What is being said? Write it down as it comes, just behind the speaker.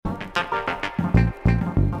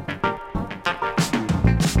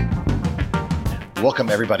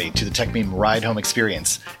Welcome, everybody, to the TechMeme Ride Home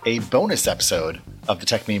Experience, a bonus episode of the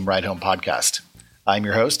TechMeme Ride Home podcast. I'm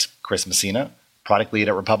your host, Chris Messina, product lead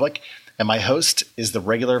at Republic, and my host is the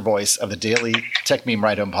regular voice of the daily TechMeme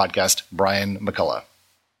Ride Home podcast, Brian McCullough.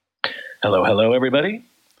 Hello, everybody.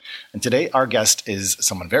 And today, our guest is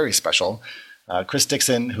someone very special, Chris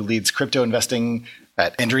Dixon, who leads crypto investing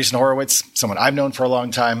at Andreessen Horowitz, someone I've known for a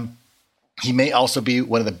long time. He may also be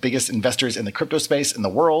one of the biggest investors in the crypto space in the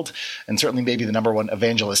world, and certainly maybe the number one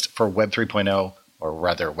evangelist for Web 3.0, or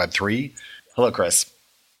rather Web 3. Hello, Chris.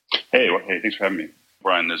 Hey, thanks for having me.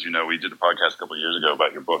 Brian, as you know, we did a podcast a couple of years ago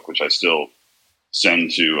about your book, which I still send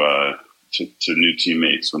to new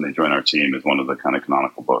teammates when they join our team as one of the kind of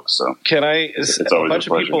canonical books. So it's always a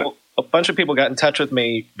pleasure. A bunch of people got in touch with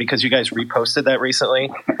me because you guys reposted that recently,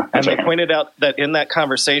 and they pointed out that in that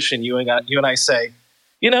conversation, you and I say,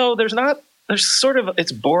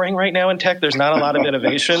 it's boring right now in tech. There's not a lot of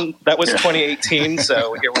innovation. That was 2018,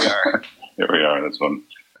 so here we are. Here we are. That's fun.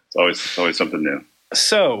 It's always something new.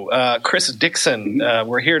 So, Chris Dixon,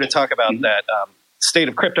 we're here to talk about that State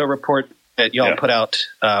of Crypto report that y'all put out.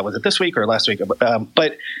 Was it this week or last week?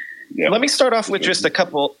 But let me start off with just a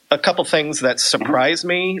couple things that surprised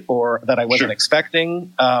me or that I wasn't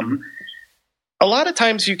expecting. A lot of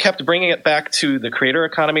times you kept bringing it back to the creator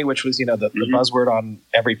economy, which was, the buzzword on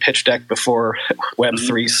every pitch deck before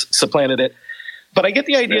Web3 supplanted it. But I get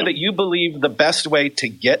the idea that you believe the best way to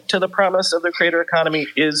get to the promise of the creator economy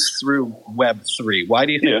is through Web3. Why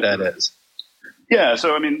do you think that is? Yeah,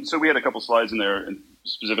 so we had a couple slides in there, and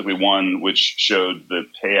specifically one which showed the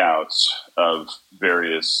payouts of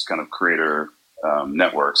various kind of creator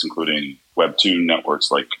networks, including Web2 networks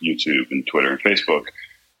like YouTube and Twitter and Facebook.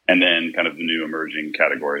 And then kind of the new emerging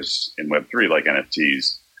categories in Web3 like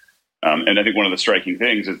NFTs. And I think one of the striking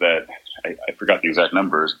things is that I forgot the exact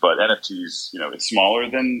numbers, but NFTs, it's smaller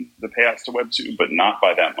than the payouts to Web2, but not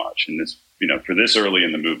by that much. And this, for this early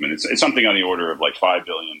in the movement, it's something on the order of like 5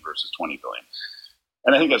 billion versus 20 billion.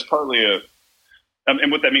 And I think that's partly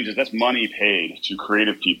and what that means is that's money paid to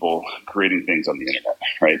creative people creating things on the internet,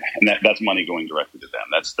 right? And that's money going directly to them.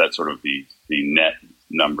 That's sort of the net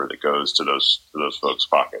number that goes to those folks'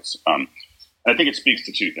 pockets. And I think it speaks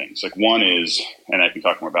to two things. Like one is, and I can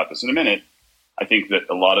talk more about this in a minute, I think that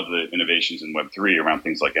a lot of the innovations in Web3 around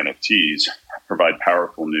things like NFTs provide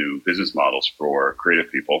powerful new business models for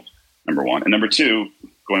creative people, number one. And number two,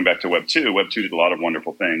 going back to Web2 did a lot of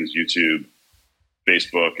wonderful things. YouTube,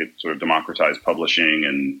 Facebook, it sort of democratized publishing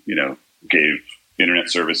and, gave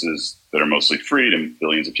internet services that are mostly free to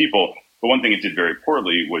billions of people. But one thing it did very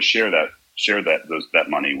poorly was share that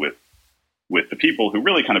money with the people who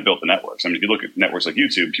really kind of built the networks. I mean, if you look at networks like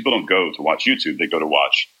YouTube, people don't go to watch YouTube; they go to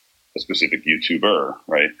watch a specific YouTuber,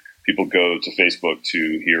 right? People go to Facebook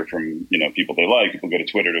to hear from people they like. People go to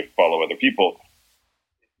Twitter to follow other people.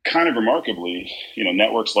 Kind of remarkably,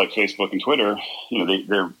 networks like Facebook and Twitter,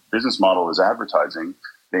 their business model is advertising.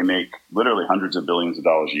 They make literally hundreds of billions of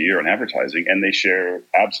dollars a year on advertising, and they share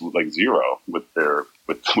absolutely zero with the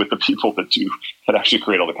people that actually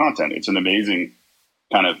create all the content. It's an amazing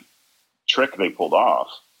kind of trick they pulled off,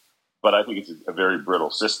 but I think it's a very brittle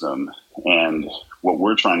system. And what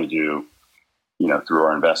we're trying to do, through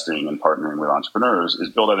our investing and partnering with entrepreneurs, is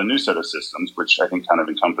build out a new set of systems, which I think kind of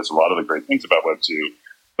encompass a lot of the great things about Web2,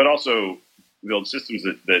 but also build systems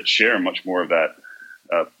that share much more of that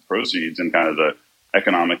proceeds and kind of the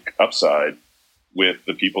economic upside with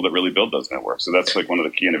the people that really build those networks. So that's like one of the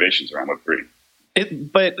key innovations around Web3.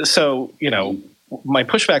 My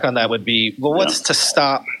pushback on that would be, what's to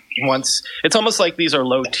stop once? It's almost like these are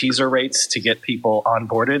low teaser rates to get people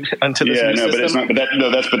onboarded onto this new system. But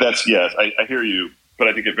it's not. Yes, I hear you. But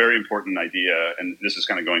I think a very important idea, and this is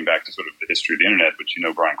kind of going back to sort of the history of the internet, which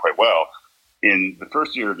Brian, quite well. In the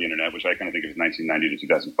first year of the internet, which I kind of think is 1990 to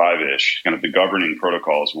 2005-ish, kind of the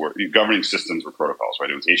governing systems were protocols,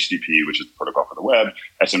 right? It was HTTP, which is the protocol for the web,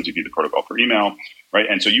 SMTP, the protocol for email, right?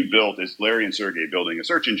 And so you built, as Larry and Sergey building a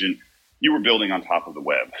search engine, you were building on top of the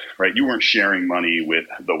web, right? You weren't sharing money with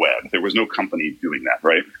the web. There was no company doing that,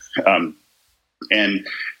 right? And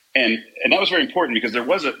that was very important because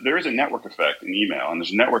there is a network effect in email, and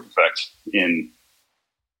there's a network effect in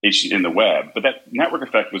the web, but that network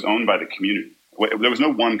effect was owned by the community. There was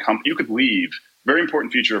no one company. You could leave. Very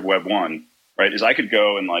important feature of Web 1, right, is I could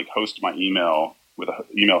go and host my email with an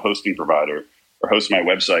email hosting provider or host my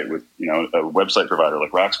website with a website provider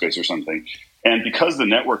like Rackspace or something. And because the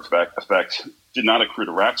network effect did not accrue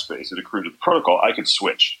to Rackspace, it accrued to the protocol, I could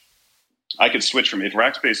switch. From, if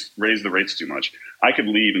Rackspace raised the rates too much, I could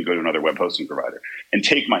leave and go to another web hosting provider and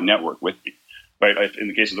take my network with me. right? In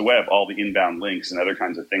the case of the web, all the inbound links and other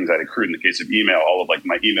kinds of things I'd accrued. In the case of email, all of like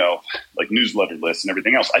my email, like newsletter lists and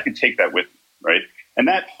everything else, I could take that with me, right? And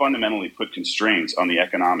that fundamentally put constraints on the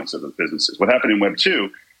economics of those businesses. What happened in Web 2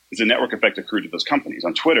 is the network effect accrued to those companies.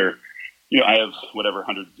 On Twitter, I have whatever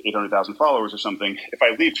 800,000 followers or something. If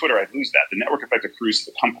I leave Twitter, I'd lose that. The network effect accrues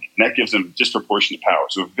to the company, and that gives them disproportionate power.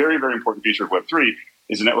 So a very, very important feature of Web3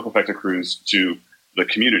 is the network effect accrues to the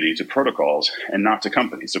community, to protocols, and not to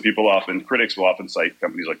companies. So critics will often cite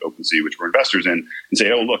companies like OpenSea, which we're investors in, and say,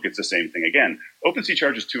 oh, look, it's the same thing again. OpenSea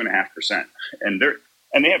charges 2.5%.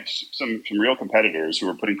 And they have some real competitors who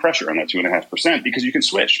are putting pressure on that 2.5% because you can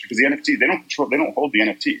switch, because the NFT, they don't hold the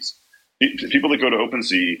NFTs. People that go to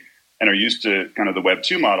OpenSea and are used to kind of the Web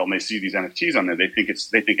 2 model, and they see these NFTs on there, they think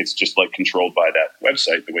it's just like controlled by that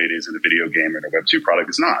website the way it is in a video game or in a Web 2 product.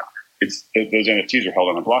 It's not. Those NFTs are held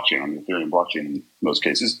on a blockchain, on the Ethereum blockchain in most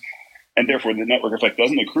cases, and therefore the network effect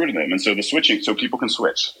doesn't accrue to them. And so so people can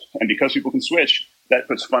switch, and because people can switch, that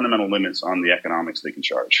puts fundamental limits on the economics they can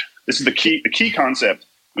charge. This is the key concept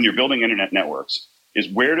when you're building internet networks: is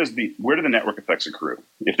where do the network effects accrue?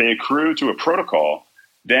 If they accrue to a protocol,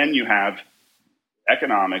 then you have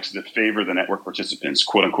economics that favor the network participants,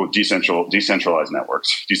 quote unquote, decentralized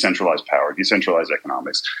networks, decentralized power, decentralized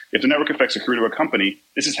economics. If the network effects accrue to a company,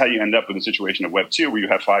 this is how you end up with a situation of Web 2 where you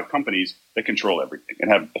have 5 companies that control everything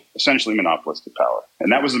and have essentially monopolistic power.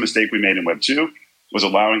 And that was the mistake we made in Web 2, was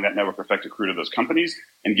allowing that network effect to accrue to those companies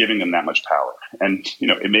and giving them that much power. And,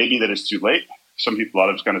 it may be that it's too late. Some people, a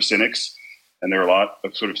lot of kind of cynics, and there are a lot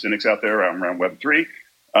of sort of cynics out there around Web 3,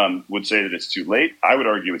 would say that it's too late. I would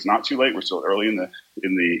argue it's not too late. We're still early in the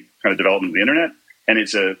kind of development of the internet, and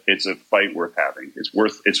it's a fight worth having. It's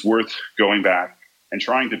worth going back and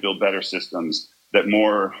trying to build better systems that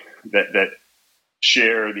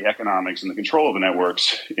share the economics and the control of the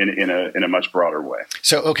networks in a much broader way.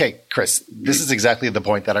 So, okay, Chris, this is exactly the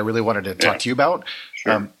point that I really wanted to talk to you about.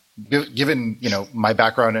 Sure. Given my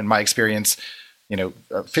background and my experience.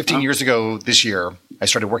 15 years ago this year, I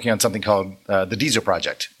started working on something called the Deezer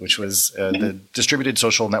Project, which was the distributed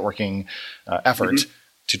social networking effort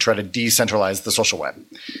to try to decentralize the social web.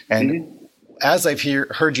 And as I've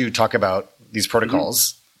heard you talk about these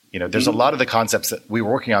protocols, there's a lot of the concepts that we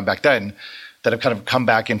were working on back then that have kind of come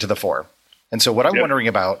back into the fore. And so what I'm wondering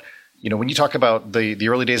about, when you talk about the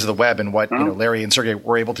early days of the web and what Larry and Sergey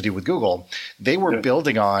were able to do with Google, they were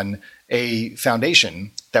building on a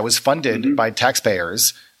foundation that was funded by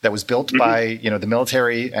taxpayers, that was built by the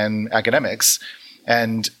military and academics,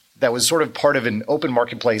 and that was sort of part of an open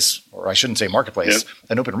marketplace, or I shouldn't say marketplace,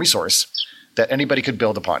 an open resource that anybody could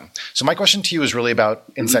build upon. So my question to you is really about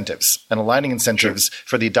incentives and aligning incentives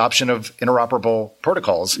for the adoption of interoperable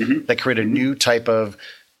protocols that create a new type of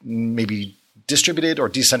maybe distributed or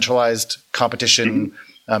decentralized competition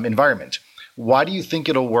environment. Why do you think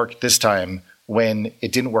it'll work this time when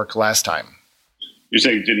it didn't work last time? You're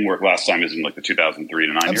saying it didn't work last time, isn't like the 2003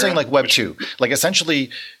 to 9 I'm saying like Web 2, like essentially.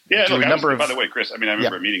 Yeah, look, by the way, Chris, I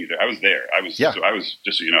remember a meeting there. I was there. I was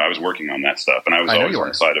just so I was working on that stuff, and I was always on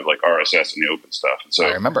the side of like RSS and the open stuff. And so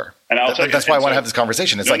I remember. And that's why I want to have this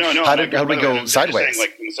conversation. It's how do we go sideways? Saying,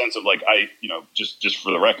 like in the sense of like just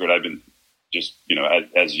for the record, I've been just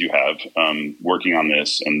as you have working on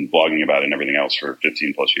this and blogging about it and everything else for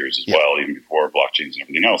 15 plus years as well, even before blockchains and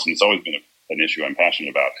everything else, and it's always been an issue I'm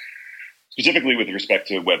passionate about. Specifically with respect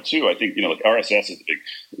to Web 2, I think, like RSS is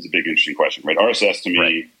a big interesting question, right? RSS to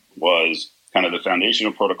me was kind of the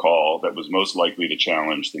foundational protocol that was most likely to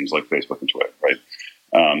challenge things like Facebook and Twitter, right?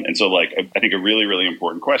 And so like, I think a really, really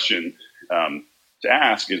important question to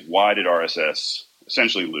ask is why did RSS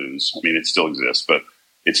essentially lose? I mean, it still exists, but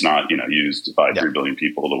it's not, used by 3 billion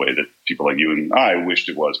people the way that people like you and I wished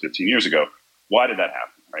it was 15 years ago. Why did that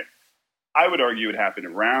happen, right? I would argue it happened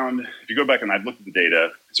around, if you go back and I've looked at the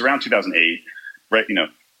data, it's around 2008, right?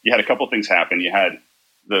 You had a couple things happen. You had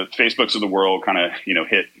the Facebooks of the world kind of,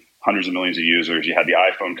 hit hundreds of millions of users. You had the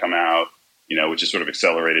iPhone come out, which just sort of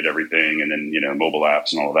accelerated everything. And then, mobile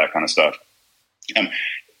apps and all of that kind of stuff.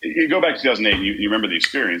 You go back to 2008 and you remember the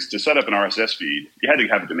experience. To set up an RSS feed, you had to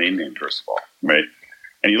have a domain name, first of all, right?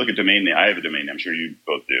 And you look at domain name. I have a domain name. I'm sure you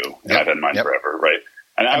both do. And I've had mine forever, right?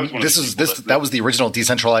 And I was that was the original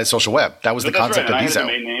decentralized social web. That was the concept of Deezo. I had a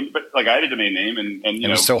domain name, but like I had a domain name, and it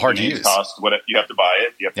was so hard to use. Cost you have to buy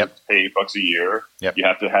it. You have to pay $8 a year. You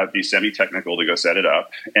have to be semi-technical to go set it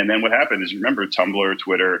up. And then what happened is, remember, Tumblr,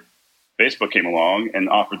 Twitter, Facebook came along and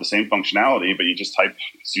offered the same functionality, but you just type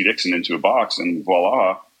C. Dixon into a box, and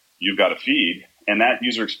voila, you've got a feed. And that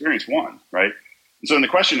user experience won, right? And so then the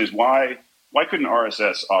question is, why couldn't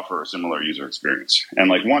RSS offer a similar user experience? And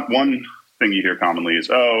like one thing you hear commonly is,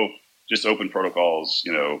 just open protocols,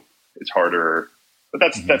 It's harder, but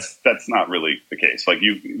that's not really the case. Like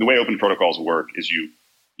the way open protocols work is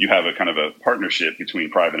you have a kind of a partnership between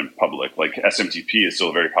private and public. Like SMTP is still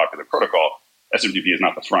a very popular protocol. SMTP is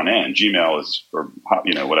not the front end. Gmail is, or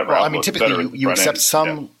whatever. Well, I mean, typically you accept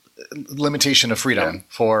some limitation of freedom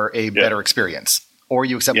for a better experience, or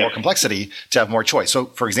you accept more complexity to have more choice. So,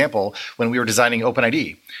 for example, when we were designing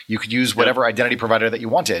OpenID, you could use whatever identity provider that you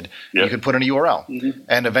wanted. You could put in a URL.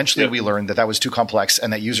 And eventually we learned that was too complex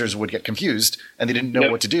and that users would get confused and they didn't know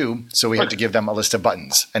what to do. So we had to give them a list of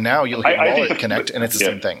buttons. And now you look at Wallet Connect and it's the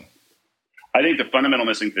same thing. I think the fundamental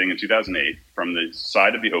missing thing in 2008 from the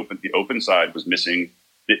side of the open side was missing.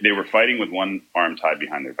 They were fighting with one arm tied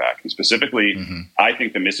behind their back. And specifically, I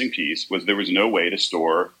think the missing piece was there was no way to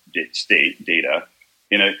store state data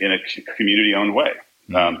in a community-owned way.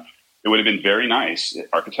 It would have been very nice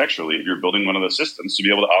architecturally if you're building one of those systems to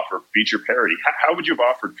be able to offer feature parity. How would you have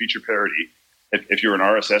offered feature parity if you're an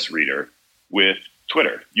RSS reader with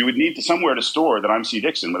Twitter? You would need somewhere to store that I'm C.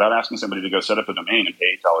 Dixon without asking somebody to go set up a domain and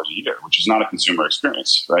pay $8 a year, which is not a consumer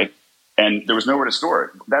experience, right? And there was nowhere to store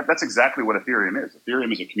it. That's exactly what Ethereum is.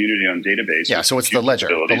 Ethereum is a community-owned database. Yeah, so it's the ledger.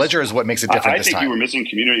 The ledger is what makes it different this time. I think you were missing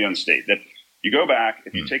community-owned state. That you go back,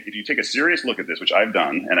 if you take a serious look at this, which I've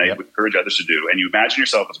done, and I would encourage others to do, and you imagine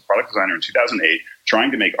yourself as a product designer in 2008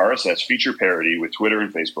 trying to make RSS feature parity with Twitter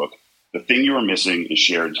and Facebook, the thing you are missing is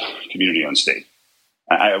shared community-owned state.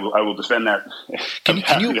 I will defend that.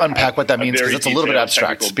 Can you unpack what that means? Because it's a little bit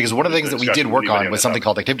abstract. Because one of the things that we did work on was something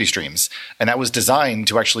called activity streams. And that was designed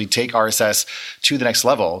to actually take RSS to the next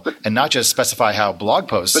level and not just specify how blog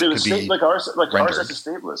posts could be RSS is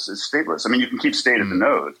stateless. It's stateless. I mean, you can keep state at the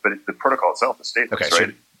nodes, but the protocol itself is stateless, right?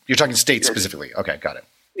 So you're talking state specifically. Okay, got it.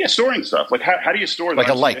 Yeah, storing stuff. Like how do you store like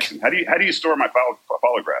a like? How do you store my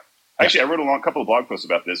follow graph? Actually, I wrote a couple of blog posts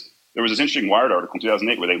about this. There was this interesting Wired article in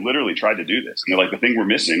 2008 where they literally tried to do this. And they're like, the thing we're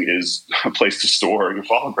missing is a place to store your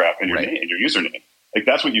follow graph and your name and your username. Like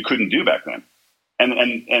that's what you couldn't do back then.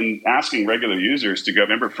 And asking regular users to go,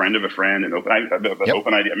 remember friend of a friend and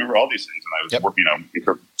OpenID. I remember all these things, and I was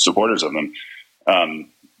working, supporters of them.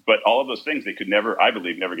 But all of those things they could never, I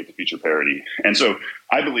believe, never get to feature parity. And so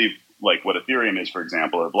I believe, like what Ethereum is, for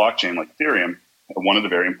example, a blockchain like Ethereum. One of the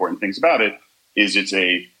very important things about it is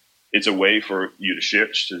it's a way for you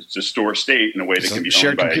to store state in a way that can be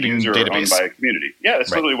owned by a user or owned by a community. Yeah, that's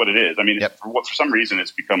totally what it is. I mean, for some reason,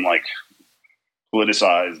 it's become like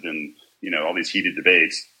politicized and all these heated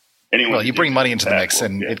debates. You bring money into the mix,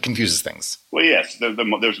 and it confuses things. Well, yes,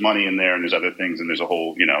 there's money in there, and there's other things, and there's a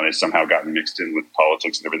whole, and it's somehow gotten mixed in with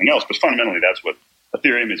politics and everything else. But fundamentally, that's what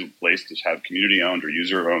Ethereum is, a place to have community-owned or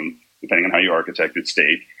user-owned, depending on how you architect it,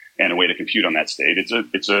 state, and a way to compute on that state. It's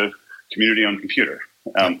a community-owned computer.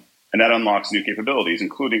 And that unlocks new capabilities,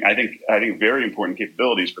 including, I think very important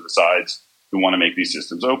capabilities for the sides who want to make these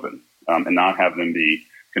systems open and not have them be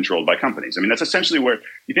controlled by companies. I mean, that's essentially where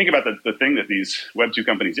you think about the thing that these Web2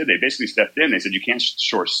 companies did. They basically stepped in. They said, you can't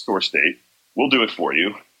store state. We'll do it for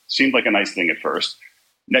you. Seemed like a nice thing at first.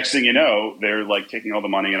 Next thing you know, they're like taking all the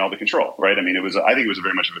money and all the control, right? I mean, I think it was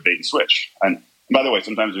very much of a bait and switch. And by the way,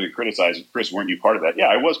 sometimes we get criticized, Chris, weren't you part of that? Yeah,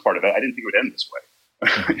 I was part of that. I didn't think it would end this way.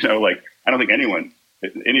 I don't think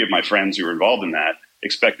any of my friends who were involved in that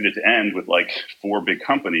expected it to end with like 4 big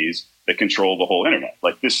companies that control the whole internet.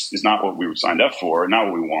 Like this is not what we were signed up for, not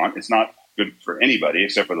what we want. It's not good for anybody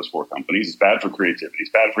except for those 4 companies. It's bad for creativity. It's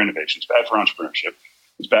bad for innovation. It's bad for entrepreneurship.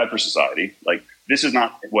 It's bad for society. Like this is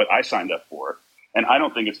not what I signed up for. And I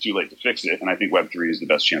don't think it's too late to fix it. And I think Web3 is the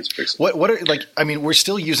best chance to fix it. We're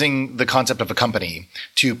still using the concept of a company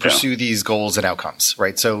to pursue these goals and outcomes,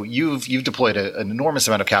 right? So you've deployed an enormous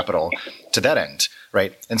amount of capital to that end,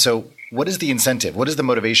 right? And so what is the incentive? What is the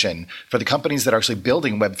motivation for the companies that are actually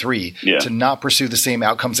building Web3 to not pursue the same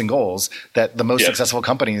outcomes and goals that the most successful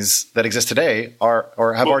companies that exist today are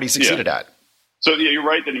or have already succeeded at? So you're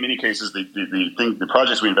right that in many cases, the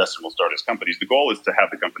projects we invest in will start as companies. The goal is to have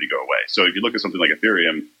the company go away. So if you look at something like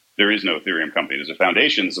Ethereum, there is no Ethereum company. There's a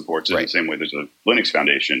foundation that supports it in the same way there's a Linux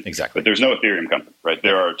foundation. Exactly. But there's no Ethereum company, right?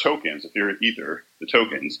 There are tokens, Ether, the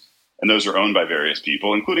tokens, and those are owned by various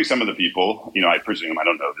people, including some of the people, I presume, I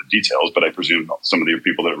don't know the details, but I presume some of the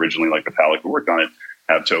people that originally, like Vitalik, who worked on it,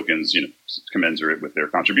 have tokens, commensurate with their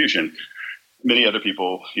contribution. Many other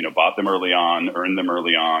people, bought them early on, earned them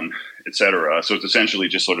early on, et cetera. So it's essentially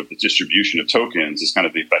just sort of the distribution of tokens is kind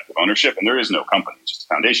of the effect of ownership. And there is no company, it's just a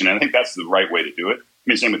foundation. And I think that's the right way to do it. I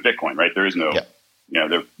mean, same with Bitcoin, right? There is no,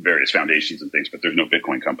 there are various foundations and things, but there's no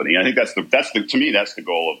Bitcoin company. And I think to me, that's the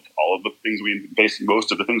goal of all of the things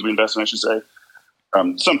most of the things we invest in, I should say.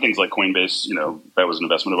 Some things like Coinbase, that was an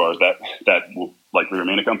investment of ours that will likely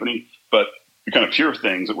remain a company. But the kind of pure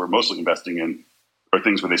things that we're mostly investing in are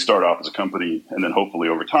things where they start off as a company, and then hopefully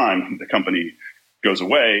over time the company goes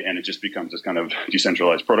away and it just becomes this kind of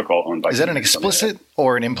decentralized protocol owned by. Is that an explicit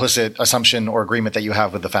or an implicit assumption or agreement that you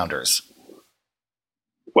have with the founders?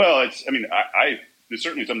 Well, there's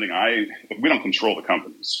certainly something we don't control the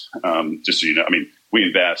companies. Just so you know, we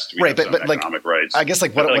invest, we have some economic rights. I guess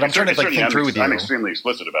what I'm trying to think through with you. I'm extremely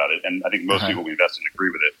explicit about it, and I think most people we invest in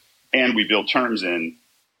agree with it. And we build terms in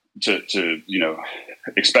to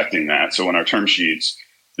expecting that. So in our term sheets,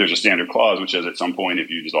 there's a standard clause which says at some point if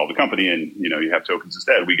you dissolve the company and you have tokens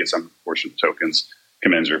instead, we get some portion of tokens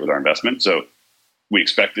commensurate with our investment. So we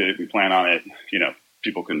expect it, we plan on it.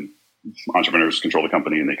 Entrepreneurs control the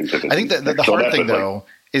company and they can pivot. I think that the hard thing though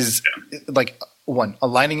is one,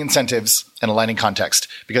 aligning incentives and aligning context,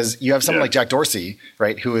 because you have someone like Jack Dorsey,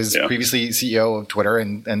 right, who is previously CEO of Twitter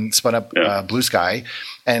and spun up Blue Sky.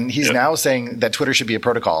 And he's now saying that Twitter should be a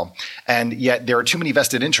protocol. And yet there are too many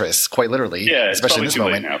vested interests, quite literally, especially in this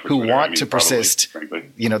moment, who want to persist,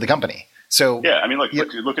 the company. So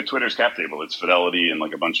look at Twitter's cap table. It's Fidelity and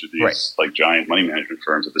a bunch of these giant money management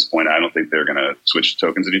firms at this point. I don't think they're going to switch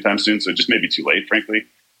tokens anytime soon. So it just may be too late, frankly.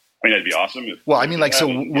 That'd be awesome. Will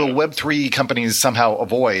Web3 companies somehow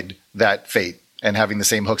avoid that fate and having the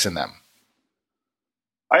same hooks in them?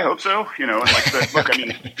 I hope so.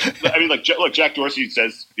 Jack Dorsey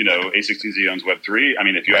says, A16Z owns Web3.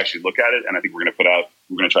 If you actually look at it, and I think we're going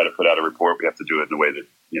to try to put out a report. We have to do it in a way that,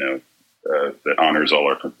 that honors all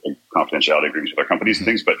our confidentiality agreements with our companies and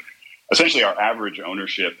things. But essentially our average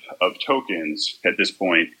ownership of tokens at this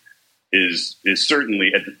point is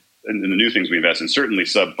certainly in the new things we invest in, certainly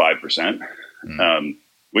sub 5%,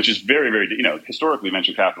 which is very, very, historically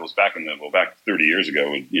venture capitalists back 30 years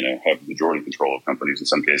ago would, have majority control of companies in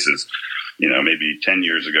some cases, maybe 10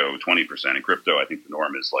 years ago, 20%. In crypto, I think the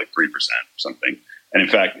norm is 3% or something. And in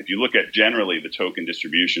fact, if you look at generally the token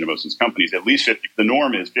distribution of most of these companies, at least the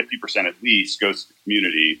norm is 50% at least goes to the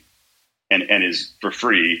community and is for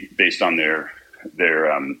free based on their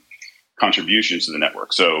contributions to the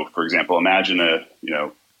network. So for example, imagine a,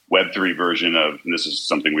 Web3 version of, and this is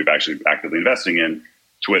something we've actually actively investing in,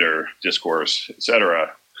 Twitter, Discourse, et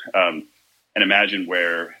cetera. And imagine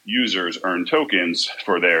where users earn tokens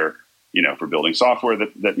for their, for building software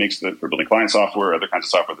that makes for building client software, other kinds of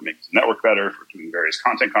software that makes the network better, for doing various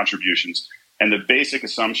content contributions. And the basic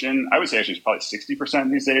assumption, I would say actually it's probably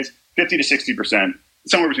 60% these days, 50 to 60%,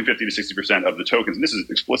 somewhere between 50 to 60% of the tokens, and this is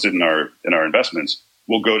explicit in our investments,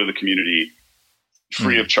 will go to the community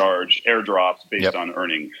free of charge, airdrops based on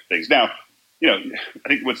earning things. Now, I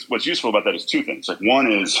think what's useful about that is two things. One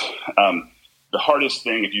is the hardest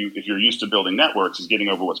thing if you're used to building networks is getting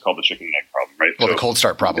over what's called the chicken and egg problem, right? Well, the cold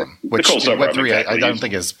start problem, which in Web3 exactly. I don't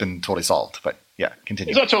think has been totally solved, but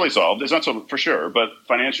continue. It's not totally solved. It's not so for sure, but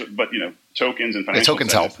tokens and financial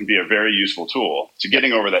help can be a very useful tool to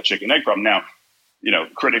getting over that chicken and egg problem. Now,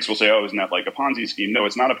 critics will say, "Oh, isn't that like a Ponzi scheme?" No,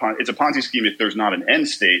 it's not it's a Ponzi scheme if there's not an end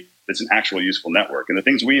state that's an actual useful network. And the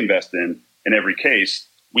things we invest in every case,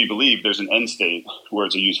 we believe there's an end state where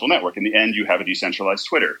it's a useful network. In the end, you have a decentralized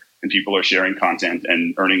Twitter, and people are sharing content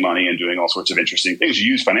and earning money and doing all sorts of interesting things.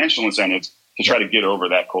 You use financial incentives to try to get over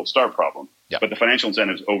that cold start problem. Yeah. But the financial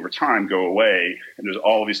incentives over time go away, and there's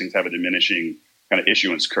all of these things have a diminishing kind of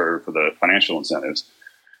issuance curve for the financial incentives.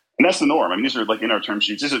 And that's the norm. These are in our term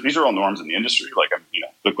sheets. These are all norms in the industry.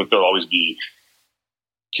 There'll always be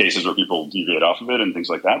cases where people deviate off of it and things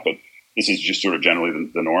like that. But this is just sort of generally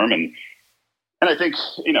the norm. And I think,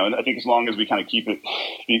 as long as we kind of keep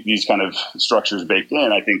these kind of structures baked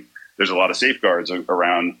in, I think there's a lot of safeguards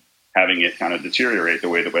around having it kind of deteriorate the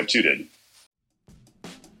way that Web2 did.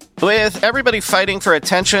 With everybody fighting for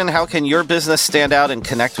attention, how can your business stand out and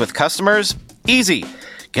connect with customers? Easy.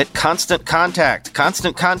 Get Constant Contact.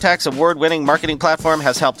 Constant Contact's award-winning marketing platform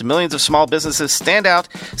has helped millions of small businesses stand out,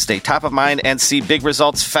 stay top of mind, and see big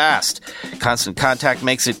results fast. Constant Contact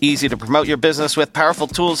makes it easy to promote your business with powerful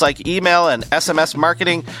tools like email and SMS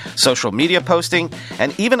marketing, social media posting,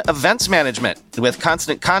 and even events management. With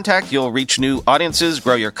Constant Contact, you'll reach new audiences,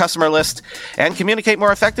 grow your customer list, and communicate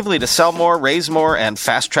more effectively to sell more, raise more, and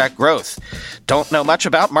fast-track growth. Don't know much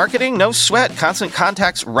about marketing? No sweat. Constant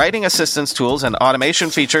Contact's writing assistance tools and automation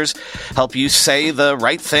features help you say the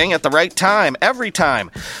right thing at the right time, every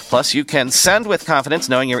time. Plus, you can send with confidence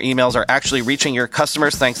knowing your emails are actually reaching your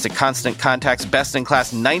customers thanks to Constant Contact's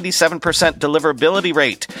best-in-class 97% deliverability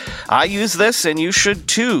rate. I use this, and you should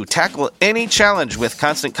too. Tackle any challenge with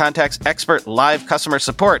Constant Contact's expert live customer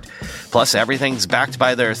support. Plus, everything's backed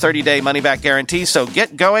by their 30-day money-back guarantee, so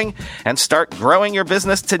get going and start growing your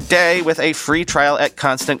business today with a free trial at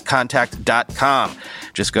ConstantContact.com.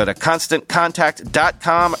 Just go to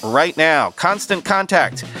ConstantContact.com right now. Constant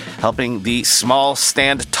Contact, helping the small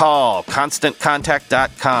stand tall.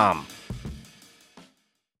 ConstantContact.com.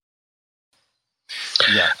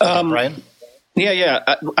 Yeah. Brian?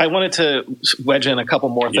 Yeah. I wanted to wedge in a couple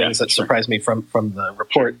more things that surprised me from the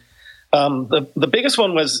report. The biggest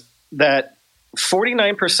one was that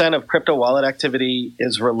 49% of crypto wallet activity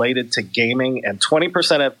is related to gaming, and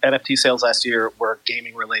 20% of NFT sales last year were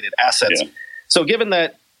gaming-related assets. Yeah. So given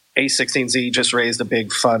that A16Z just raised a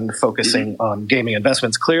big fund focusing on gaming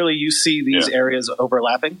investments, clearly you see these areas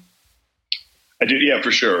overlapping? I do, yeah,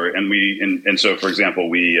 for sure. And so, for example,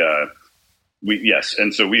 yes.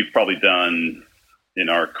 And so we've probably done in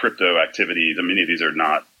our crypto activities, and many of these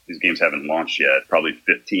games haven't launched yet, probably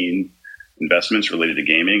 15 investments related to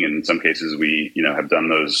gaming. And in some cases, we, have done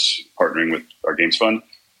those partnering with our games fund.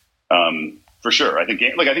 For sure. I think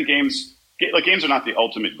games are not the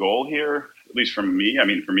ultimate goal here, at least from me. I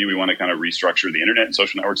mean, for me, we want to kind of restructure the internet and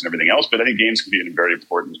social networks and everything else, but I think games can be a very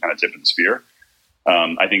important kind of tip of the spear.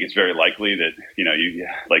 I think it's very likely that, you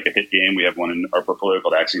like a hit game. We have one in our portfolio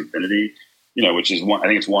called Axie Infinity, which is I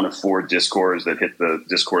think it's one of 4 Discords that hit the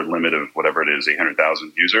Discord limit of whatever it is,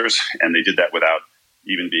 800,000 users. And they did that without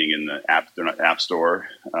even being in the app store.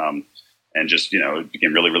 And just, it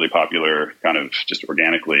became really, really popular kind of just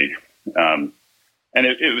organically. And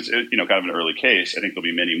it was, kind of an early case. I think there'll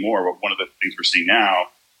be many more. But one of the things we're seeing now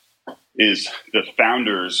is the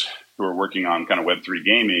founders who are working on kind of Web3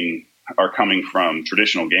 gaming are coming from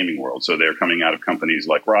traditional gaming world. So they're coming out of companies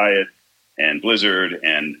like Riot and Blizzard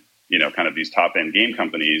and, kind of these top end game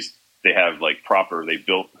companies. They have they've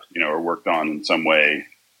built, or worked on in some way,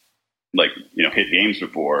 hit games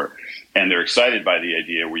before. And they're excited by the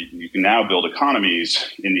idea where you can now build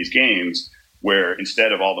economies in these games where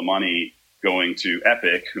instead of all the money going to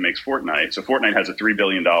Epic, who makes Fortnite. So Fortnite has a $3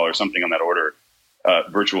 billion, something on that order,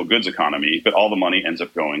 virtual goods economy, but all the money ends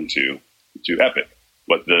up going to Epic.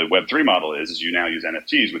 What the Web3 model is you now use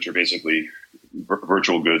NFTs, which are basically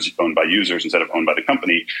virtual goods owned by users instead of owned by the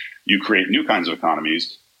company. You create new kinds of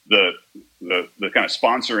economies. The kind of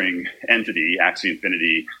sponsoring entity, Axie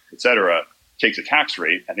Infinity, et cetera, takes a tax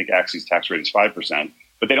rate. I think Axie's tax rate is 5%,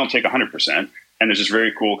 but they don't take 100%. And there's this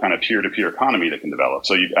very cool kind of peer-to-peer economy that can develop.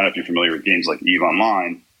 So I don't know if you're familiar with games like EVE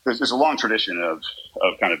Online. There's a long tradition of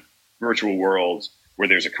kind of virtual worlds where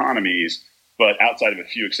there's economies, but outside of a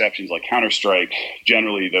few exceptions like Counter-Strike,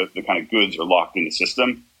 generally the kind of goods are locked in the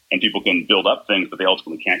system and people can build up things, but they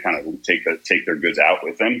ultimately can't kind of take their goods out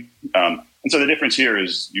with them. And so the difference here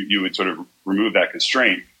is you would sort of remove that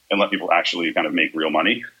constraint and let people actually kind of make real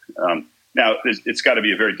money. Now, it's got to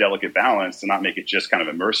be a very delicate balance to not make it just kind of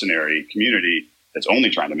a mercenary community that's only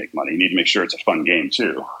trying to make money. You need to make sure it's a fun game,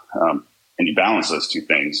 too. And you balance those two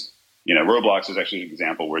things. Roblox is actually an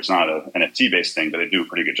example where it's not an NFT-based thing, but they do a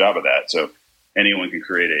pretty good job of that. So anyone can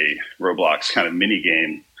create a Roblox kind of mini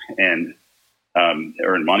game and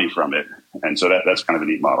earn money from it. And so that's kind of a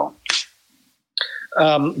neat model.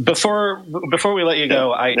 Before we let you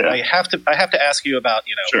go, I have to ask you about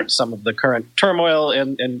some of the current turmoil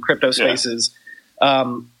in crypto spaces.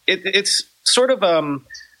 It's sort of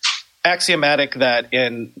axiomatic that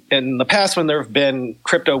in the past, when there have been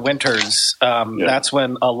crypto winters, that's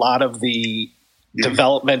when a lot of the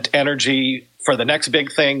development energy for the next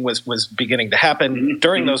big thing was beginning to happen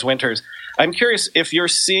during those winters. I'm curious if you're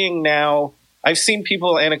seeing now. I've seen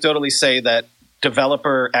people anecdotally say that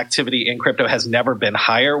developer activity in crypto has never been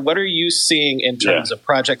higher. What are you seeing in terms of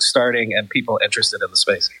projects starting and people interested in the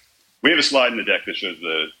space? We have a slide in the deck that shows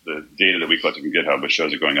the data that we collected from GitHub, which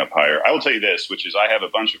shows it going up higher. I will tell you this, which is I have a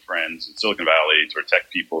bunch of friends in Silicon Valley, sort of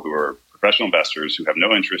tech people who are professional investors who have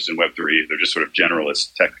no interest in Web3. They're just sort of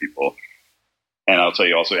generalist tech people. And I'll tell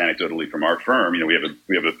you also anecdotally from our firm, we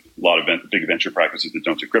have a lot of big venture practices that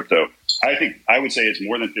don't do crypto. I would say it's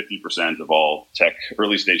more than 50% of all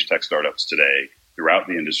early stage tech startups today throughout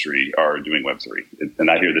the industry are doing Web3. And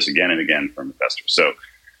I hear this again and again from investors. So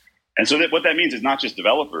what that means is not just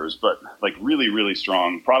developers, but like really, really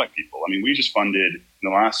strong product people. I mean, we just funded in the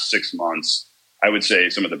last 6 months, I would say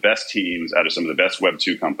some of the best teams out of some of the best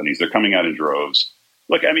Web2 companies. They're coming out in droves.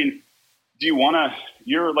 Look, I mean,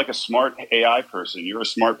 you're like a smart AI person. You're a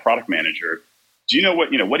smart product manager. Do you know what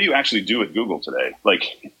do you actually do at Google today? Like,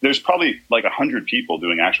 there's probably like 100 people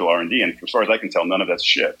doing actual R&D. And as far as I can tell, none of that's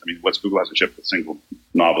shipped. I mean, Google hasn't shipped a single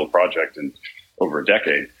novel project in over a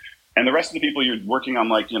decade. And the rest of the people you're working on,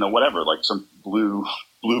 like, whatever, like some blue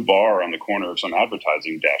bar on the corner of some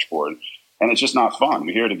advertising dashboard. And it's just not fun.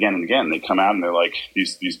 We hear it again and again. They come out and they're like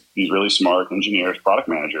these really smart engineers, product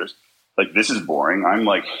managers. Like, this is boring. I'm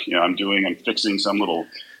like, I'm fixing some little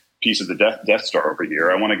piece of the Death Star over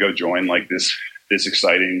here. I want to go join like this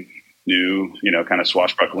exciting new, kind of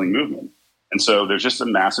swashbuckling movement. And so there's just a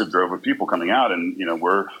massive drove of people coming out, and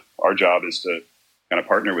our job is to kind of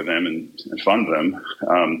partner with them and fund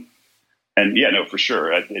them. And yeah, no, for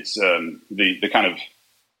sure, it's the kind of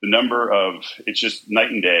the number of, it's just night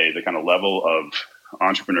and day, the kind of level of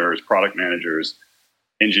entrepreneurs, product managers,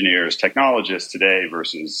 engineers, technologists today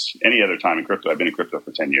versus any other time in crypto. I've been in crypto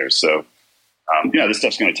for 10 years. So, this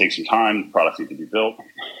stuff's going to take some time. Products need to be built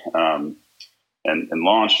and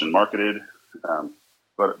launched and marketed.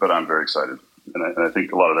 But I'm very excited. And I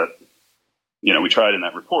think a lot of that, we tried in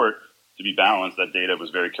that report to be balanced. That data was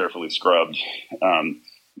very carefully scrubbed.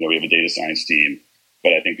 We have a data science team.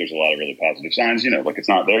 But I think there's a lot of really positive signs. Like, it's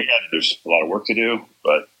not there yet. There's a lot of work to do,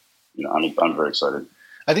 but I'm very excited.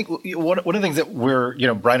 I think one of the things that we're,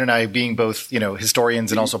 Brian and I being both,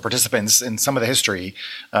 historians and also participants in some of the history,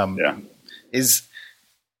 is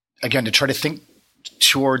again to try to think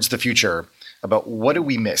towards the future about what do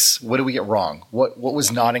we miss, what do we get wrong, what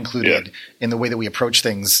was not included in the way that we approach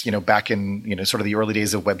things, back in sort of the early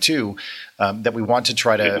days of Web 2, that we want to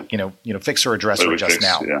try to fix or address or adjust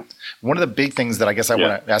now. Yeah. One of the big things that I guess I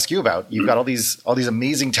want to ask you about, you've got all these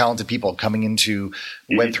amazing talented people coming into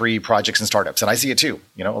Web 3 projects and startups, and I see it too.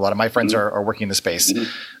 A lot of my friends are working in the space,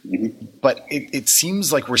 but it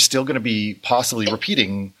seems like we're still going to be possibly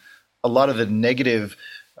repeating a lot of the negative,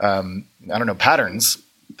 patterns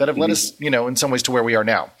that have led us, in some ways to where we are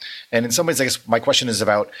now. And in some ways, I guess my question is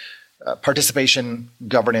about participation,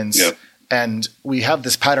 governance, and we have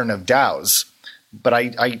this pattern of DAOs, but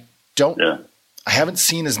I haven't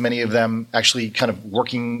seen as many of them actually kind of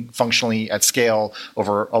working functionally at scale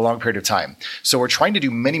over a long period of time. So we're trying to do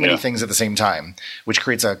many things at the same time, which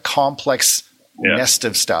creates a complex nest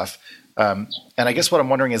of stuff. And I guess what I'm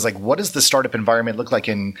wondering is, like, what does the startup environment look like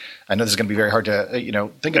in, I know this is going to be very hard to,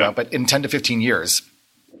 think about, but in 10 to 15 years,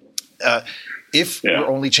 if we're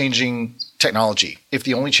only changing technology, if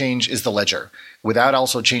the only change is the ledger, without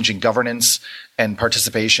also changing governance and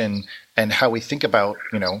participation and how we think about,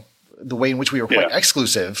 the way in which we were quite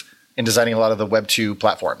exclusive in designing a lot of the Web 2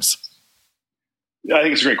 platforms? Yeah, I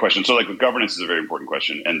think it's a great question. So, like, governance is a very important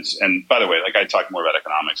question. And by the way, like, I talked more about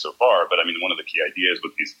economics so far, but I mean, one of the key ideas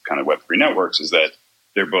with these kind of Web3 networks is that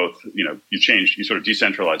they're both, you sort of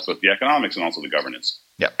decentralize both the economics and also the governance.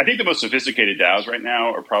 Yeah. I think the most sophisticated DAOs right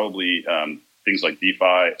now are probably things like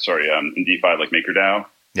DeFi, in DeFi, like MakerDAO.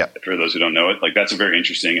 Yeah. For those who don't know it, like, that's a very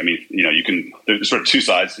interesting, I mean, there's sort of two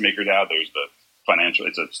sides to MakerDAO. There's the financial,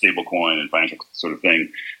 it's a stable coin and financial sort of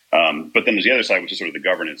thing. But then there's the other side, which is sort of the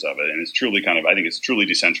governance of it. And it's truly I think it's truly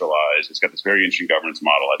decentralized. It's got this very interesting governance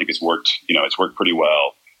model. I think it's worked pretty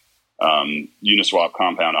well. Uniswap,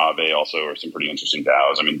 Compound, Aave also are some pretty interesting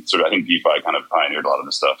DAOs. I mean, I think DeFi kind of pioneered a lot of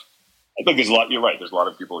this stuff. I think there's a lot, you're right. There's a lot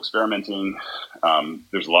of people experimenting.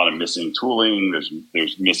 There's a lot of missing tooling.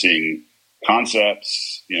 There's missing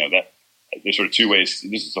concepts, that there's sort of two ways.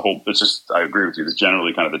 I agree with you. This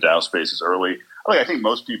generally kind of the DAO space is early. I think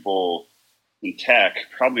most people in tech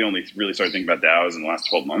probably only really started thinking about DAOs in the last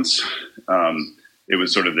 12 months. It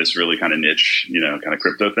was sort of this really kind of niche, kind of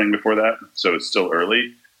crypto thing before that. So it's still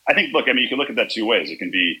early. I think, look, I mean, you can look at that two ways. It can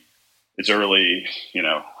be, it's early,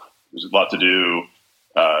 there's a lot to do.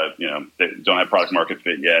 They don't have product market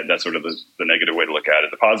fit yet. That's sort of the negative way to look at it.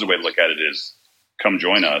 The positive way to look at it is, come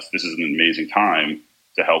join us. This is an amazing time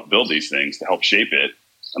to help build these things, to help shape it.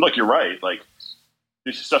 And look, you're right. Like,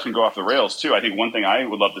 this stuff can go off the rails too. I think one thing I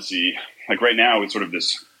would love to see, like right now, it's sort of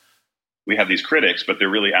this, we have these critics, but they're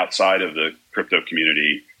really outside of the crypto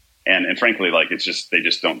community. And frankly, like, they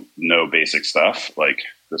just don't know basic stuff, like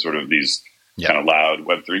the sort of these kind of loud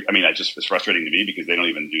Web3. I mean, it's frustrating to me because they don't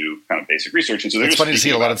even do kind of basic research. And so it's funny to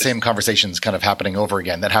see a lot of the same conversations kind of happening over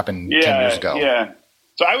again that happened 10 years ago. Yeah.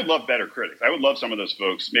 So I would love better critics. I would love some of those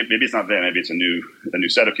folks. Maybe it's not them. Maybe it's a new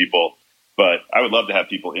set of people. But I would love to have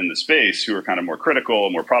people in the space who are kind of more critical,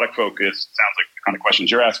 more product focused. Sounds like the kind of questions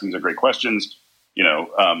you're asking are great questions.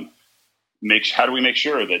 How do we make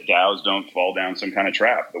sure that DAOs don't fall down some kind of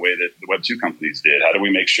trap the way that the Web 2 companies did? How do we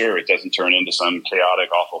make sure it doesn't turn into some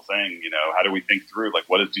chaotic, awful thing? How do we think through, like,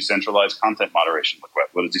 what does decentralized content moderation look like?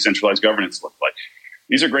 What does decentralized governance look like?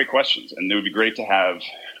 These are great questions, and it would be great to have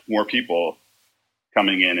more people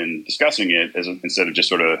coming in and discussing it instead of just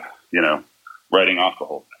sort of, writing off the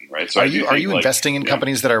whole thing, right? So are you investing in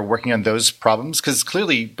companies that are working on those problems? Because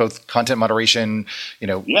clearly, both content moderation,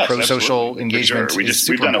 pro-social engagement, sure.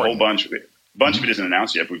 We've done a whole bunch. A bunch of it isn't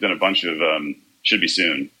announced yet, but we've done a bunch of should be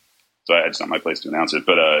soon. so it's not my place to announce it.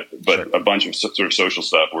 But sure. A bunch of sort of social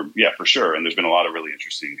stuff. For sure. And there's been a lot of really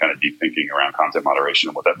interesting kind of deep thinking around content moderation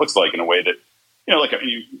and what that looks like in a way that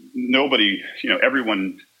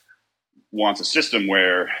everyone wants a system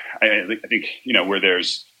where I think where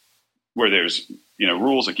there's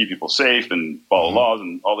rules that keep people safe and follow laws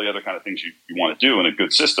and all the other kind of things you want to do in a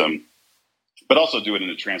good system, but also do it in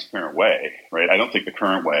a transparent way, right? I don't think the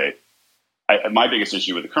current way. My biggest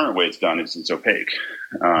issue with the current way it's done is it's opaque,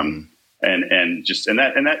 and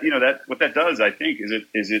that what that does, I think,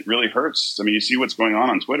 is it really hurts. I mean, you see what's going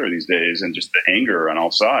on Twitter these days, and just the anger on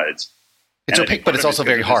all sides. It's opaque, but it's also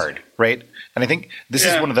very hard, right? And I think this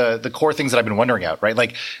is one of the core things that I've been wondering about, right?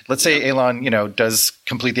 Like, let's say Elon, does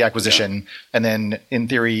complete the acquisition and then in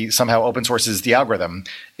theory somehow open sources the algorithm.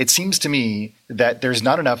 It seems to me that there's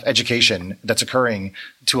not enough education that's occurring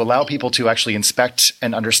to allow people to actually inspect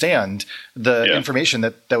and understand the information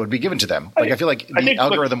that would be given to them. Like, I feel like the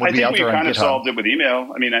algorithm would be out there on GitHub. I think we kind of solved it with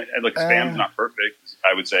email. I mean, spam's not perfect,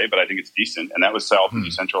 I would say, but I think it's decent. And that was solved in a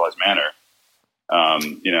decentralized manner. I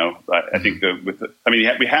think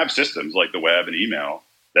we have systems like the web and email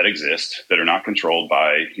that exist that are not controlled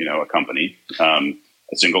by, a company, a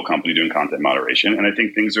single company doing content moderation. And I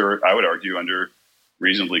think things are, I would argue, under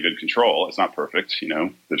reasonably good control. It's not perfect.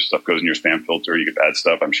 There's stuff goes in your spam filter. You get bad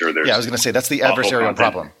stuff. I'm sure there's. Yeah, I was going to say that's the adversarial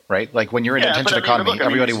problem, right? Like when you're in an attention economy,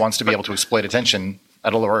 everybody wants to be able to exploit attention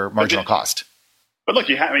at a lower marginal cost. But look,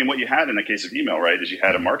 what you had in the case of email, right, is you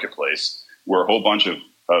had a marketplace where a whole bunch of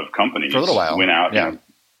companies for a little while went out.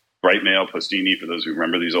 Brightmail, Postini, for those who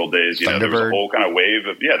remember these old days, there was a whole kind of wave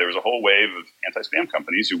of anti-spam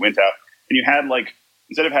companies who went out, and you had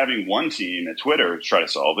instead of having one team at Twitter try to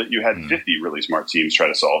solve it, you had 50 really smart teams try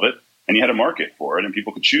to solve it, and you had a market for it, and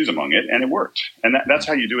people could choose among it, and it worked. And that's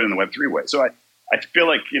how you do it in the Web3 way. So I feel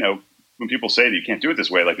like, when people say that you can't do it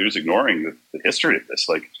this way, like they're just ignoring the history of this.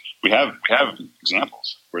 Like we have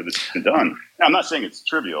examples where this has been done. Now, I'm not saying it's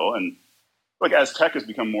trivial, and look, as tech has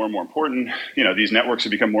become more and more important, these networks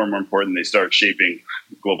have become more and more important. They start shaping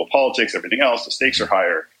global politics, everything else. The stakes are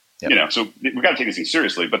higher. Yep. So we've got to take these things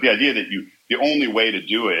seriously. But the idea that the only way to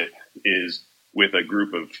do it is with a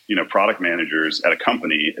group of product managers at a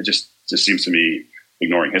company, it just seems to me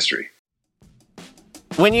ignoring history.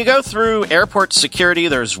 When you go through airport security,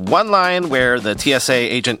 there's one line where the TSA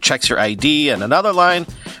agent checks your ID and another line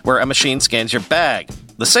where a machine scans your bag.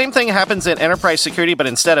 The same thing happens in enterprise security, but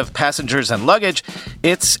instead of passengers and luggage,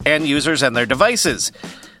 it's end users and their devices.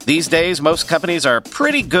 These days, most companies are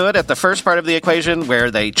pretty good at the first part of the equation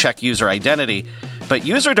where they check user identity, but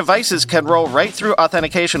user devices can roll right through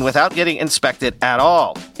authentication without getting inspected at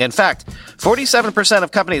all. In fact, 47%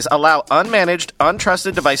 of companies allow unmanaged,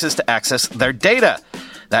 untrusted devices to access their data.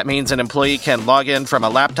 That means an employee can log in from a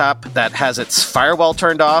laptop that has its firewall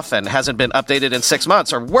turned off and hasn't been updated in 6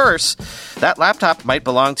 months. Or worse, that laptop might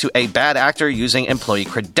belong to a bad actor using employee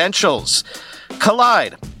credentials.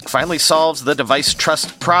 Kolide finally solves the device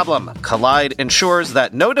trust problem. Kolide ensures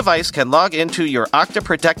that no device can log into your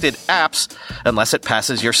Okta-protected apps unless it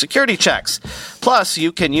passes your security checks. Plus,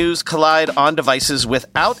 you can use Kolide on devices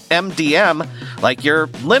without MDM, like your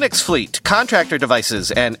Linux fleet, contractor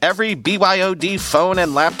devices, and every BYOD phone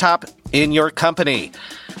and laptop in your company.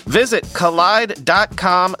 Visit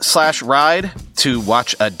kolide.com/ride to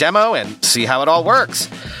watch a demo and see how it all works.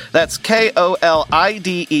 That's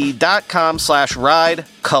KOLIDE.com/ride,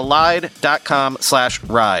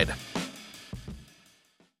 kolide.com/ride.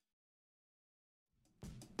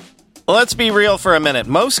 Let's be real for a minute.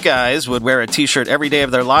 Most guys would wear a t-shirt every day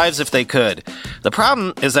of their lives if they could. The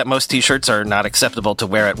problem is that most t-shirts are not acceptable to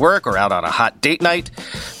wear at work or out on a hot date night.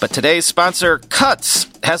 But today's sponsor, Cuts,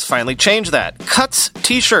 has finally changed that. Cuts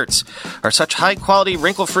t-shirts are such high-quality,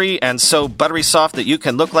 wrinkle-free, and so buttery soft that you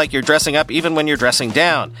can look like you're dressing up even when you're dressing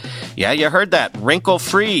down. Yeah, you heard that.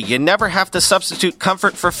 Wrinkle-free. You never have to substitute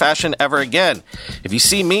comfort for fashion ever again. If you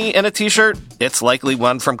see me in a t-shirt, it's likely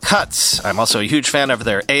one from Cuts. I'm also a huge fan of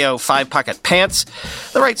their AO 5-pocket pants.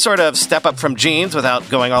 The right sort of step up from jeans without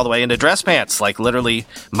going all the way into dress pants, like literally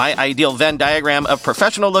my ideal Venn diagram of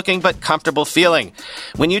professional looking but comfortable feeling.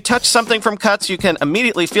 When you touch something from Cuts, you can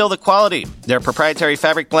immediately feel the quality. Their proprietary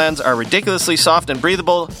fabric blends are ridiculously soft and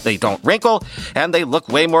breathable, they don't wrinkle, and they look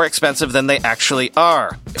way more expensive than they actually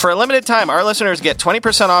are. For a limited time, our listeners get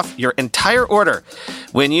 20% off your entire order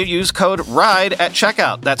when you use code RIDE at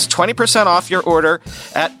checkout. That's 20% off your order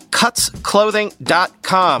at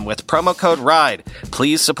cutsclothing.com with promo code RIDE.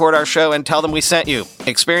 Please support our show and tell them we sent you.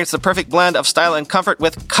 Experience the perfect blend of style and comfort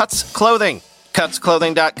with Cuts Clothing.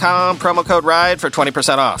 Cutsclothing.com, promo code RIDE for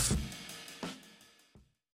 20% off.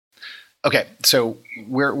 Okay, so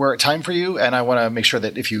we're at time for you, and I want to make sure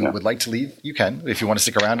that if you would like to leave, you can. If you want to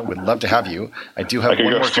stick around, we'd love to have you. I do have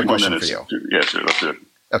one more quick question for you. Yeah, sure, let's do it.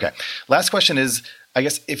 Okay, last question is, I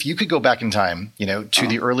guess if you could go back in time, to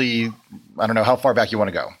the early, I don't know how far back you want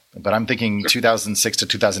to go, but I'm thinking 2006 to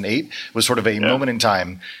 2008 was sort of a moment in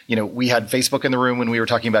time. We had Facebook in the room when we were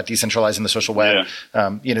talking about decentralizing the social web.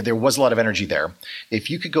 Yeah. There was a lot of energy there.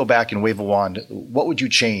 If you could go back and wave a wand, what would you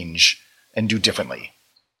change and do differently?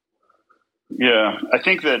 Yeah, I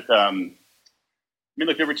think that,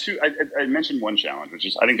 there were two, I mentioned one challenge, which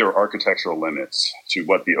is I think there were architectural limits to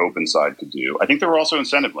what the open side could do. I think there were also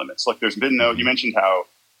incentive limits. Like there's been you mentioned how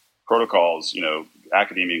protocols,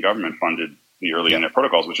 academia and government funded the early internet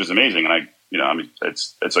protocols, which is amazing. And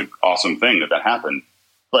it's an awesome thing that happened.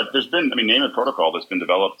 But there's been, name a protocol that's been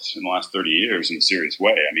developed in the last 30 years in a serious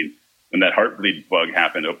way. When that Heartbleed bug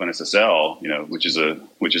happened, OpenSSL, which is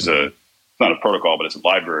it's not a protocol, but it's a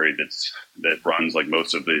library that runs like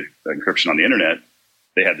most of the encryption on the internet.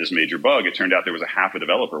 They had this major bug. It turned out there was a half a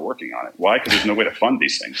developer working on it. Why? Because there's no way to fund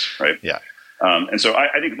these things, right? Yeah. And so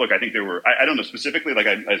I think there were, I don't know specifically,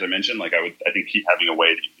 as I mentioned, I think keep having a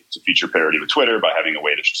way to feature parity with Twitter by having a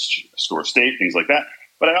way to store state, things like that.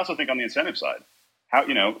 But I also think on the incentive side, how,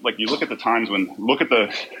 you look at the times look at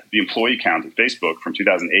the employee count at Facebook from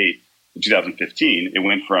 2008 to 2015, it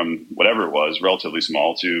went from whatever it was, relatively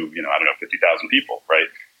small to, 50,000 people, right?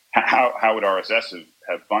 How would RSS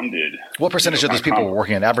have funded? What percentage of those people were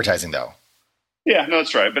working on advertising, though? Yeah, no,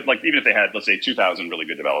 that's right. But even if they had, let's say, 2,000 really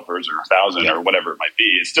good developers or 1,000 or whatever it might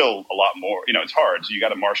be, it's still a lot more. It's hard. So you got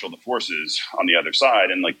to marshal the forces on the other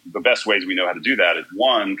side. And the best ways we know how to do that is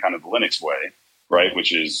one, kind of the Linux way, right?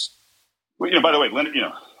 Which is, by the way, Linux,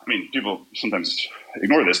 people sometimes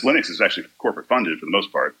ignore this. Linux is actually corporate funded for the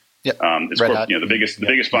most part. Yeah, the biggest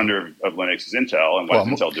funder of Linux is Intel, and why does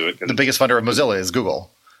Intel do it? The biggest funder of Mozilla is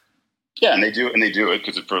Google. Yeah, and they do it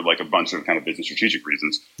because for a bunch of kind of business strategic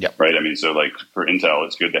reasons. Yeah, right. So for Intel,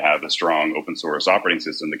 it's good to have a strong open source operating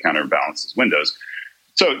system that counterbalances Windows.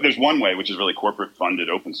 So there's one way, which is really corporate funded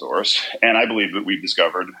open source, and I believe that we've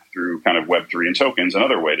discovered through kind of Web3 and tokens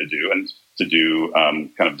another way to do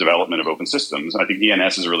kind of development of open systems. I think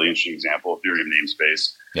ENS is a really interesting example, Ethereum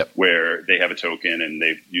namespace, where they have a token and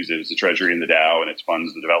they use it as a treasury in the DAO, and it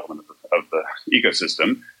funds the development of the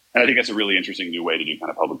ecosystem. And I think that's a really interesting new way to do kind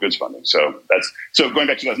of public goods funding. So going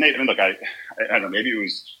back to 2008. I don't know, maybe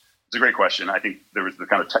it's a great question. I think there was the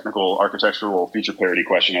kind of technical architectural feature parity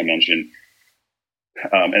question I mentioned.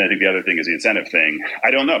 And I think the other thing is the incentive thing.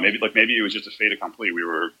 I don't know. Maybe it was just a fait accompli. We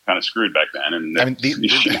were kind of screwed back then, and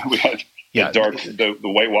we had the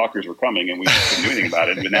White Walkers were coming, and we couldn't do anything about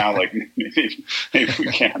it. But now, maybe we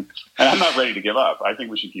can. And I'm not ready to give up. I think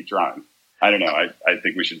we should keep trying. I don't know. I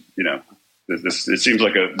think we should. It seems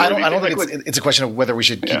like a. I don't think it's a question of whether we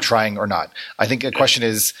should keep trying or not. I think a question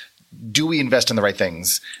is, do we invest in the right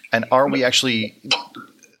things, and are we actually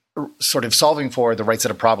sort of solving for the right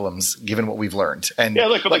set of problems given what we've learned? And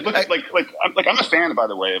I'm a fan, by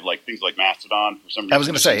the way, of things like Mastodon for some reason. I was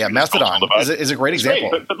going to say, Mastodon is a great example.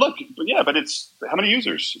 Great, but it's how many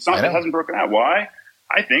users? It hasn't broken out. Why?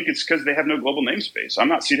 I think it's because they have no global namespace. I'm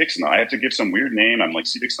not C. Dixon. I have to give some weird name. I'm like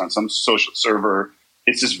C. Dixon on some social server.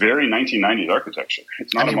 It's this very 1990s architecture.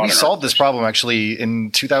 It's not a modern we solved this problem actually in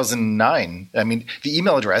 2009. The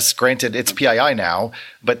email address, granted it's PII now,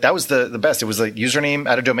 but that was the best. It was a username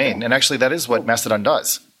at a domain. And actually that is what Mastodon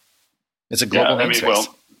does. It's a global namespace.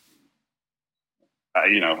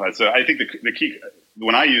 So I think the key,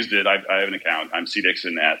 when I used it, I have an account. I'm C.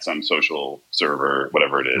 Dixon at some social server,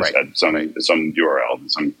 whatever it is, at some URL,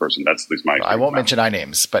 some person. That's at least my. I won't mention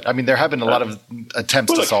iNames, but there have been a lot of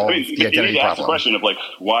attempts to solve the identity you need to problem. Ask the question of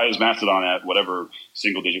why is Mastodon at whatever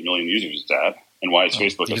single digit million users it's at, and why is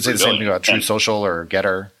Facebook? You can say the same thing about Truth Social or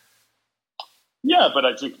Getter. Yeah, but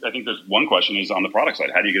I think there's one question is on the product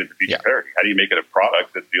side. How do you get it to feature parity? How do you make it a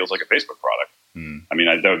product that feels like a Facebook product?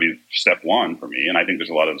 That would be step one for me. And I think there's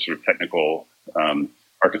a lot of sort of technical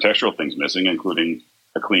architectural things missing, including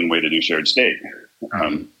a clean way to do shared state.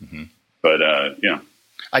 But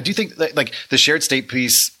I do think that, the shared state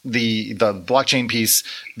piece, the blockchain piece,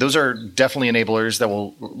 those are definitely enablers that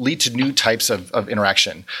will lead to new types of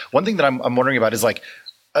interaction. One thing that I'm wondering about is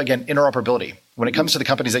again, interoperability. When it comes to the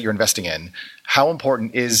companies that you're investing in, how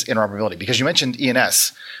important is interoperability? Because you mentioned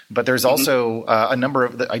ENS, but there's also a number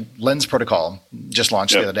of Lens protocol just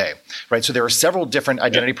launched the other day, right? So there are several different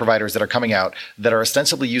identity providers that are coming out that are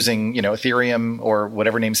ostensibly using, Ethereum or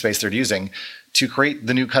whatever namespace they're using to create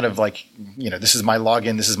the new kind of this is my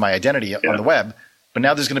login, this is my identity on the web. But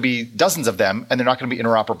now there's going to be dozens of them, and they're not going to be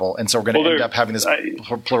interoperable. And so we're going to end up having this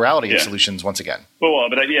plurality of solutions once again.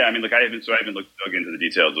 But I haven't dug into the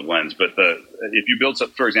details of Lens. But if you build,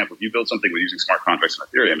 for example, if you build something with using smart contracts on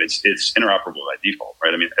Ethereum, it's interoperable by default,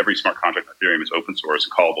 right? I mean, every smart contract on Ethereum is open source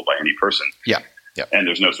and callable by any person. Yeah. And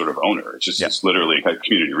there's no sort of owner. It's just it's literally a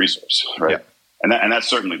community resource, right? Yeah. And that's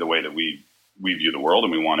certainly the way that we view the world,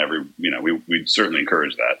 and we want we certainly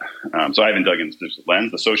encourage that. So I haven't dug into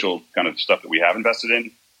Lens, the social kind of stuff that we have invested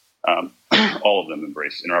in. All of them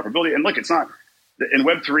embrace interoperability. And look, it's not in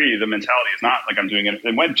Web3. The mentality is not like I'm doing it.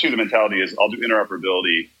 In Web2, the mentality is I'll do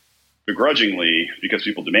interoperability begrudgingly because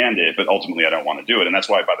people demand it, but ultimately I don't want to do it. And that's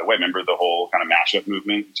why, by the way, remember the whole kind of mashup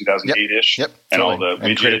movement, 2008-ish, and all the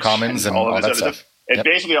and Creative Commons and all that stuff. It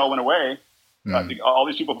basically all went away. All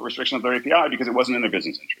these people put restrictions on their API because it wasn't in their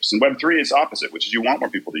business interest. And Web3 is opposite, which is you want more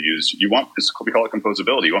people to use. You want this, we call it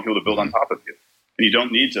composability. You want people to build on top of you. And you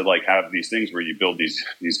don't need to have these things where you build these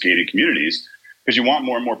gated communities because you want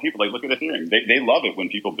more and more people. Like, look at Ethereum. They love it when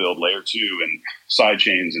people build layer 2 and side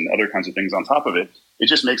chains and other kinds of things on top of it. It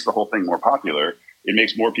just makes the whole thing more popular. It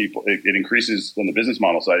makes more people, it increases on the business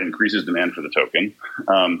model side, it increases demand for the token.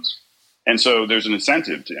 And so there's an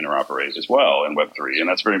incentive to interoperate as well in Web3, and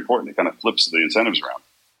that's very important. It kind of flips the incentives around.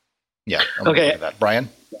 Yeah. Okay. That. Brian?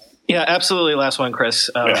 Yeah, absolutely. Last one,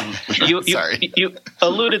 Chris. You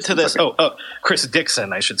alluded to this. Chris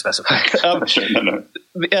Dixon, I should specify.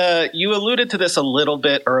 You alluded to this a little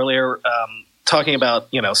bit earlier, talking about,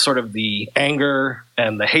 sort of the anger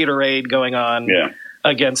and the haterade going on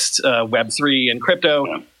against Web3 and crypto.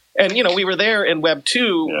 Yeah. And, we were there in Web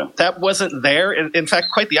 2. That wasn't there. In fact,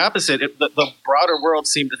 quite the opposite. The broader world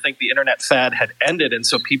seemed to think the internet fad had ended. And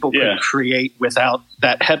so people could create without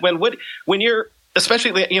that headwind. When you're,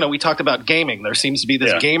 especially, we talked about gaming, there seems to be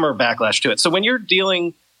this gamer backlash to it. So when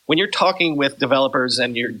you're talking with developers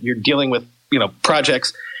and you're dealing with,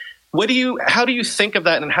 projects, how do you think of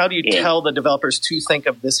that? And how do you tell the developers to think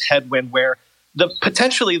of this headwind where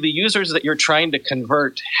potentially the users that you're trying to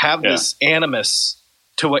convert have this animus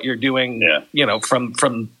to what you're doing,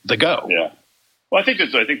 from the go? Yeah. Well, I think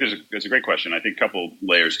it's a great question. I think a couple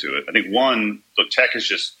layers to it. I think one, the tech is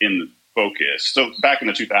just in the focus. So back in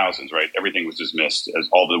the 2000s, right, everything was dismissed as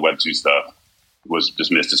all the Web 2 stuff was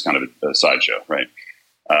dismissed as kind of a sideshow, right?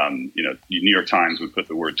 New York Times would put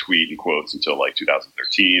the word tweet in quotes until like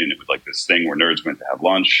 2013, and it was like this thing where nerds went to have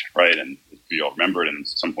lunch, right? And you all remember it, and at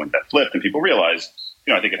some point that flipped, and people realized,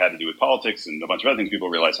 I think it had to do with politics and a bunch of other things. People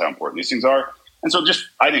realized how important these things are. And so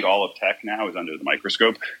I think all of tech now is under the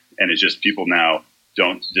microscope, and it's just people now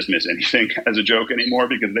don't dismiss anything as a joke anymore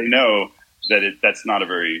because they know that that's not a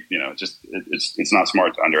very, it's not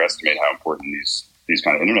smart to underestimate how important these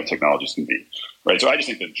kind of internet technologies can be, right? So I just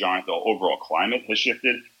think the overall climate has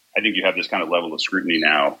shifted. I think you have this kind of level of scrutiny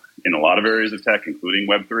now in a lot of areas of tech, including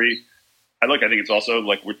Web3. I think it's also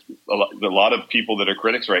like a lot of people that are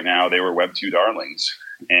critics right now, they were Web 2 darlings,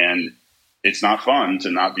 and it's not fun to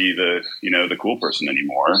not be the cool person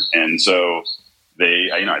anymore. And so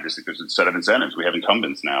I just think there's a set of incentives. We have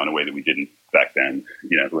incumbents now in a way that we didn't back then,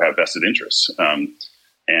 who have vested interests.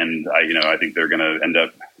 And I think they're going to end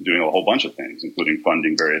up doing a whole bunch of things, including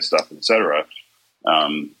funding various stuff, et cetera.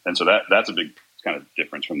 And so that's a big kind of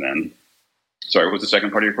difference from then. Sorry, what was the second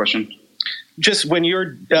part of your question? Just when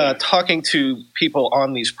you're talking to people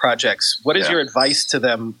on these projects, what is your advice to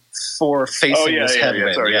them for facing this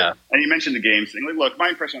headwind? And you mentioned the games thing. Look, my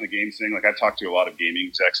impression on the games thing, I've talked to a lot of gaming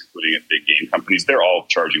execs, including at big game companies. They're all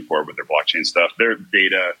charging for it with their blockchain stuff. Their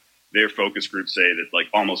data, their focus groups say that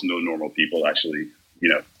almost no normal people actually,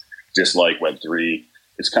 dislike Web3.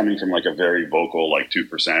 It's coming from a very vocal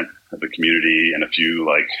 2% of the community and a few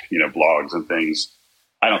blogs and things.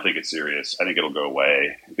 I don't think it's serious. I think it'll go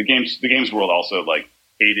away. The games world also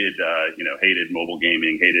hated mobile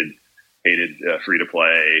gaming, hated free to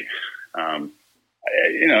play. And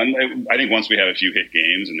I think once we have a few hit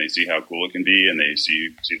games and they see how cool it can be and they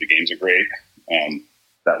see the games are great,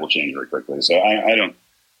 that will change very quickly. So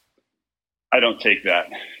I don't take that,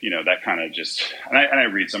 that kind of just, and I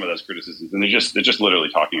read some of those criticisms and they're just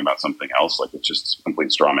literally talking about something else. It's just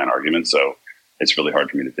complete straw man argument. So it's really hard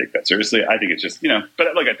for me to take that seriously. I think it's just, but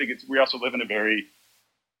I think we also live in a very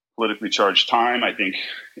politically charged time. I think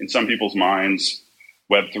in some people's minds,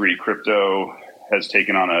 Web3 crypto has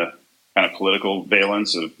taken on a kind of political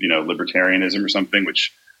valence of, libertarianism or something,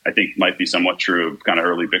 which I think might be somewhat true of kind of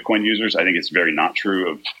early Bitcoin users. I think it's very not true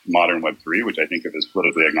of modern Web3, which I think of as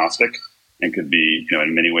politically agnostic and could be,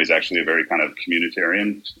 in many ways actually a very kind of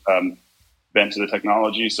communitarian bent to the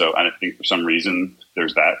technology. So I think for some reason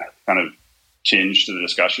there's that kind of tinge to the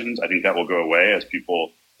discussions. I think that will go away as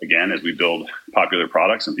people, again, as we build popular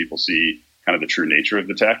products and people see kind of the true nature of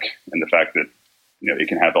the tech and the fact that, it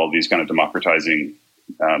can have all these kind of democratizing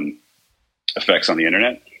effects on the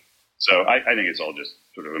internet. So I think it's all just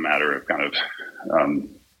sort of a matter of kind of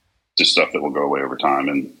just stuff that will go away over time.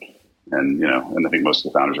 And I think most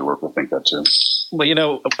of the founders I work with think that too.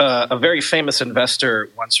 Well, a very famous investor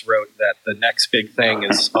once wrote that the next big thing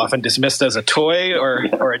is often dismissed as a toy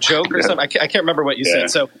or a joke or something. I can't remember what you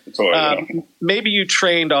said. So maybe you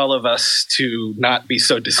trained all of us to not be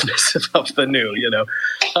so dismissive of the new,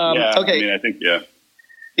 Okay. I think,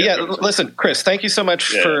 listen, Chris, thank you so much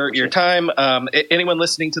for your time. Anyone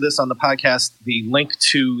listening to this on the podcast, the link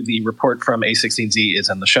to the report from A16Z is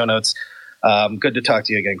in the show notes. Good to talk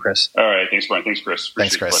to you again, Chris. All right. Thanks, Brian. Thanks, Chris.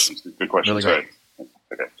 Thanks, Chris. Good questions. Really great.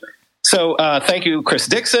 Okay. So thank you, Chris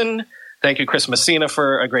Dixon. Thank you, Chris Messina,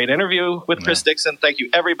 for a great interview with Chris Dixon. Thank you,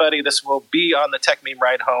 everybody. This will be on the Tech Meme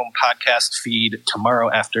Ride Home podcast feed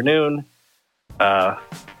tomorrow afternoon. I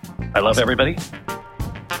love everybody.